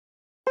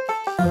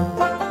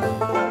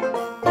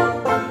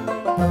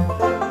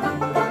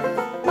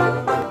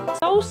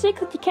So sick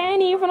that you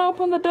can't even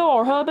open the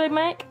door, huh, Big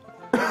Mac?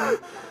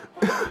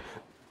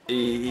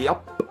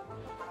 Yup.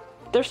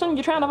 There's something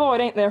you're trying to avoid,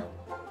 ain't there?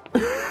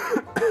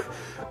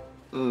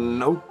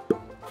 Nope.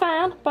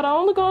 Fine, but I'm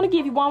only going to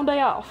give you 1 day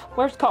off.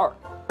 Where's the cart?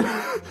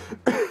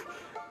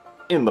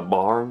 In the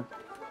barn.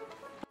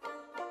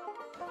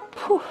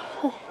 Whew.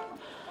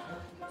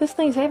 This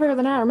thing's heavier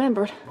than I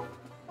remembered.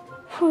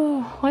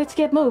 Whew. Let's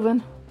get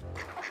moving.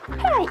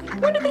 Hey,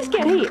 when did these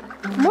get here?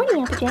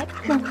 Morning, Applejack.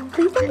 Now,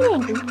 please don't get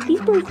angry.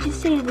 These birds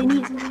just say that they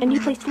need a new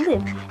place to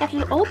live after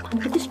their old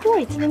pond was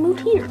destroyed, so they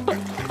moved here. But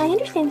I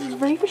understand this is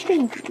very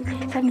frustrating for you,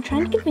 so I've been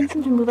trying to convince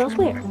them to move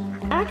elsewhere.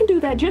 I can do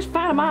that just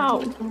fine on my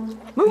own.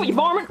 Move it, you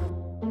varmint!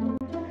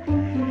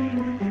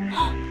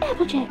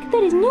 Applejack,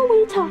 that is no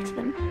way to talk to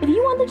them. If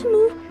you want them to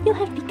move, you'll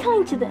have to be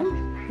kind to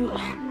them.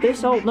 Ugh,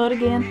 this old nut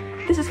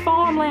again. This is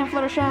farmland,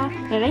 Fluttershy,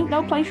 and it ain't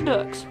no place for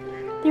ducks.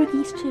 They're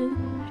geese, too.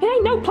 It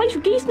ain't no place for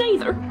geese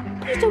neither.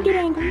 Please don't get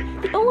angry.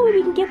 The only way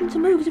we can get them to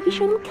move is if we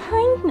show them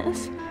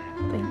kindness.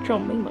 They ain't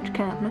showing me much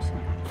kindness.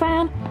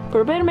 Fine, but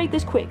we better make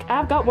this quick.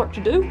 I've got work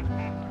to do.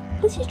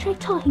 Let's just try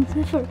talking to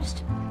them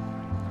first.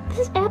 This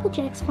is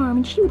Applejack's farm,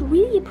 and she would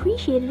really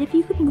appreciate it if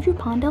you could move your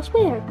pond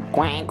elsewhere.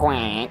 Quack,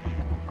 quack.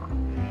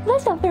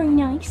 That's not very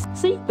nice.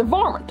 See, the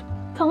varmint.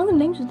 Calling them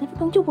names is never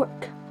going to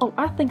work. Oh,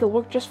 I think it'll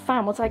work just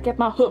fine once I get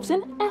my hoofs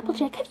in.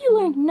 Applejack, have you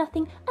learned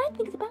nothing? I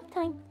think it's about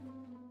time.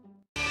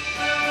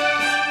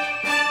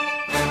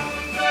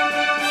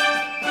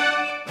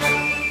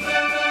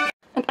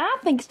 And I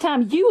think it's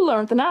time you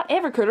learned that not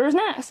every critter is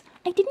nice.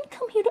 I didn't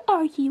come here to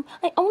argue.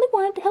 I only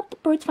wanted to help the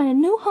birds find a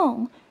new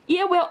home.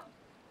 Yeah, well,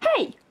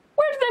 hey,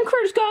 where did them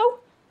critters go?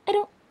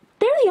 There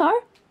they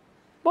are.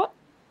 What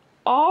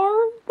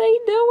are they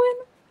doing?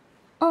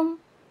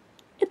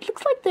 It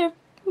looks like they're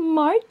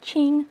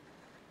marching.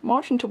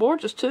 Marching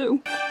towards us,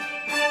 too. Hey,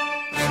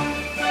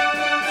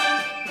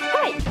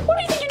 what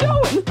do you think you're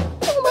doing?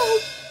 Oh my.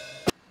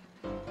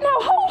 Now,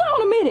 hold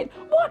on a minute.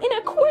 What in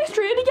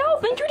Equestria do y'all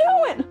think you're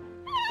doing?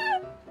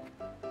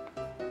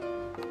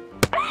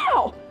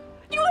 Ow!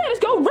 You let us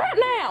go right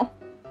now!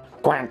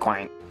 Quack,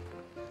 quack.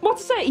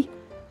 What's it say?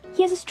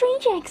 He has a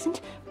strange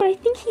accent, but I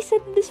think he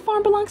said that this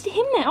farm belongs to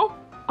him now.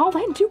 All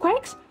that and 2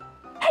 quacks?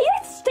 Hey,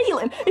 that's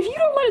stealing! If you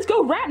don't let us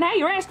go right now,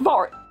 you're asking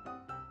for it.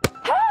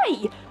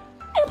 Hey!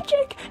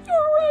 Applejack,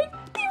 you're right.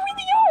 They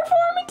really are,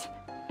 varmint.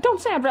 It don't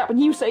sound right when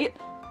you say it.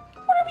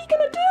 What are we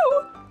gonna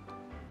do?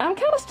 I'm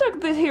kind of stuck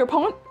at this here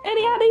point.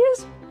 Any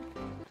ideas?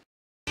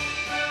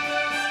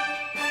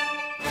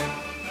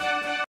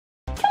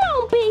 Come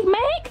on, Big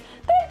Mac.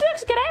 Them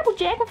ducks got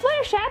Applejack and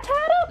Fluttershy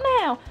tied up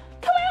now.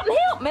 Come out and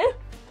help me.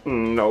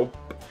 Nope.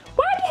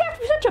 Why do you have to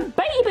be such a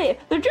baby?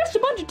 They're just a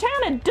bunch of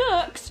tiny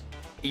ducks.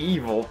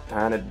 Evil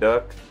tiny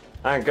ducks.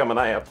 I ain't coming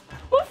out.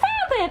 Well,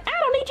 fine then. I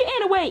don't need you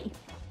anyway.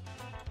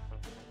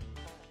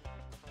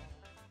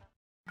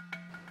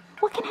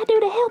 What can I do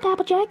to help,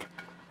 Applejack?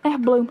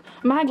 Bloom,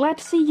 am I glad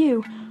to see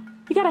you?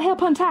 You gotta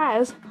help untie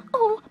us.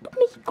 Oh, but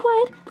make it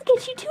quiet. They'll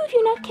get you too if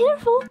you're not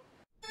careful.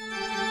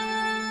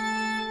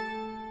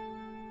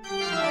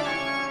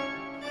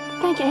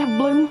 Thank you,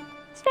 Bloom.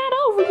 It's not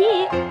over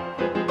yet.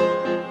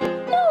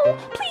 No,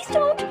 please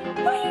don't.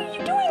 Why are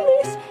you doing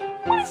this?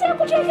 What has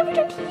Applejack ever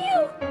done to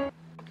you?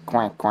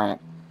 Quack, quack.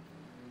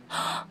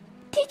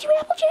 Did you,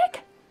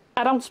 Applejack?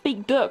 I don't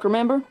speak duck,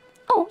 remember?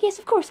 Oh, yes,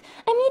 of course.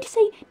 I mean to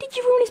say, did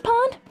you ruin his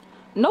pond?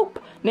 Nope,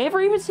 never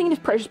even seen his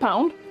precious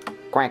pond.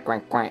 Quack,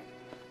 quack, quack.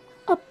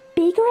 A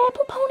bigger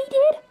apple pony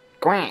did?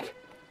 Quack.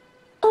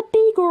 A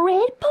big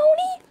red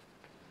pony?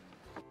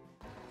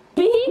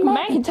 Big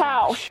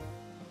Macintosh!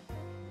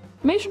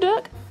 Mr.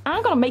 Duck,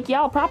 I'm gonna make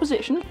y'all a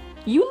proposition.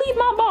 You leave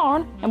my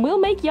barn, and we'll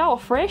make y'all a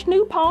fresh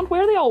new pond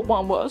where the old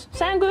one was.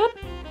 Sound good?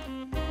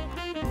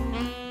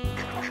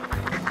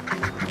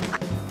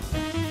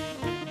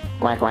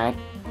 Quack, quack.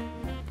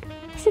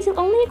 He says he'll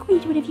only agree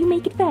to it if you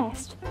make it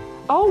fast.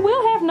 Oh,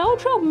 we'll have no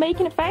trouble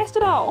making it fast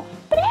at all.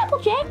 But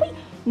Applejack,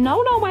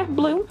 No, Apple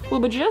Bloom, we'll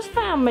be just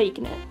fine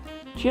making it.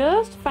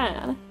 Just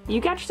fine.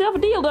 You got yourself a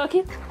deal,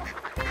 Ducky.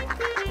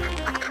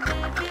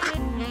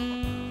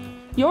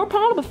 Your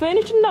pond will be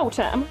finished in no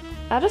time.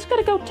 I just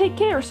gotta go take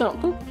care of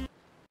something.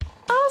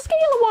 On a scale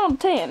of 1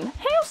 to 10,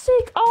 how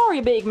sick are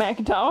you, Big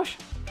Macintosh?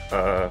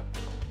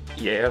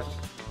 Yes.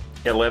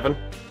 11.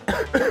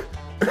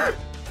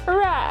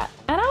 Right,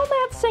 and on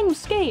that same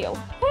scale,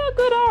 how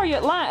good are you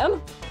at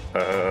lying?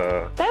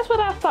 That's what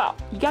I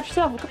thought. You got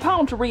yourself a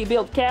capone to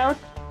rebuild, coward.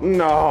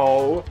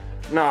 No,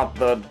 not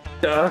the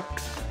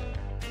ducks.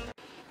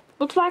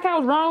 Looks like I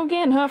was wrong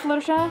again, huh,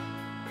 Fluttershy?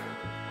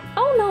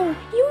 Oh no,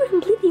 you were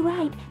completely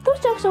right. Those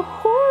ducks are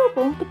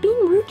horrible, but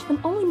being rude to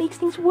them only makes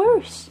things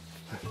worse.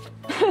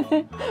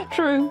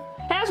 True.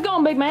 How's it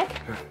going, Big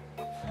Mac?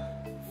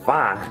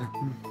 Fine.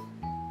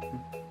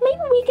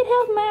 Maybe we could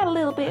help them out a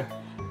little bit.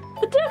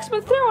 The duck's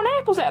been throwing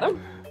apples at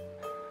him.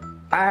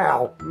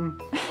 Ow!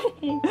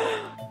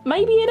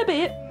 Maybe in a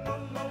bit.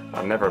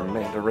 I never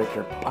meant to wreck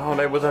your pond.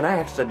 It was an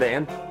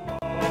accident.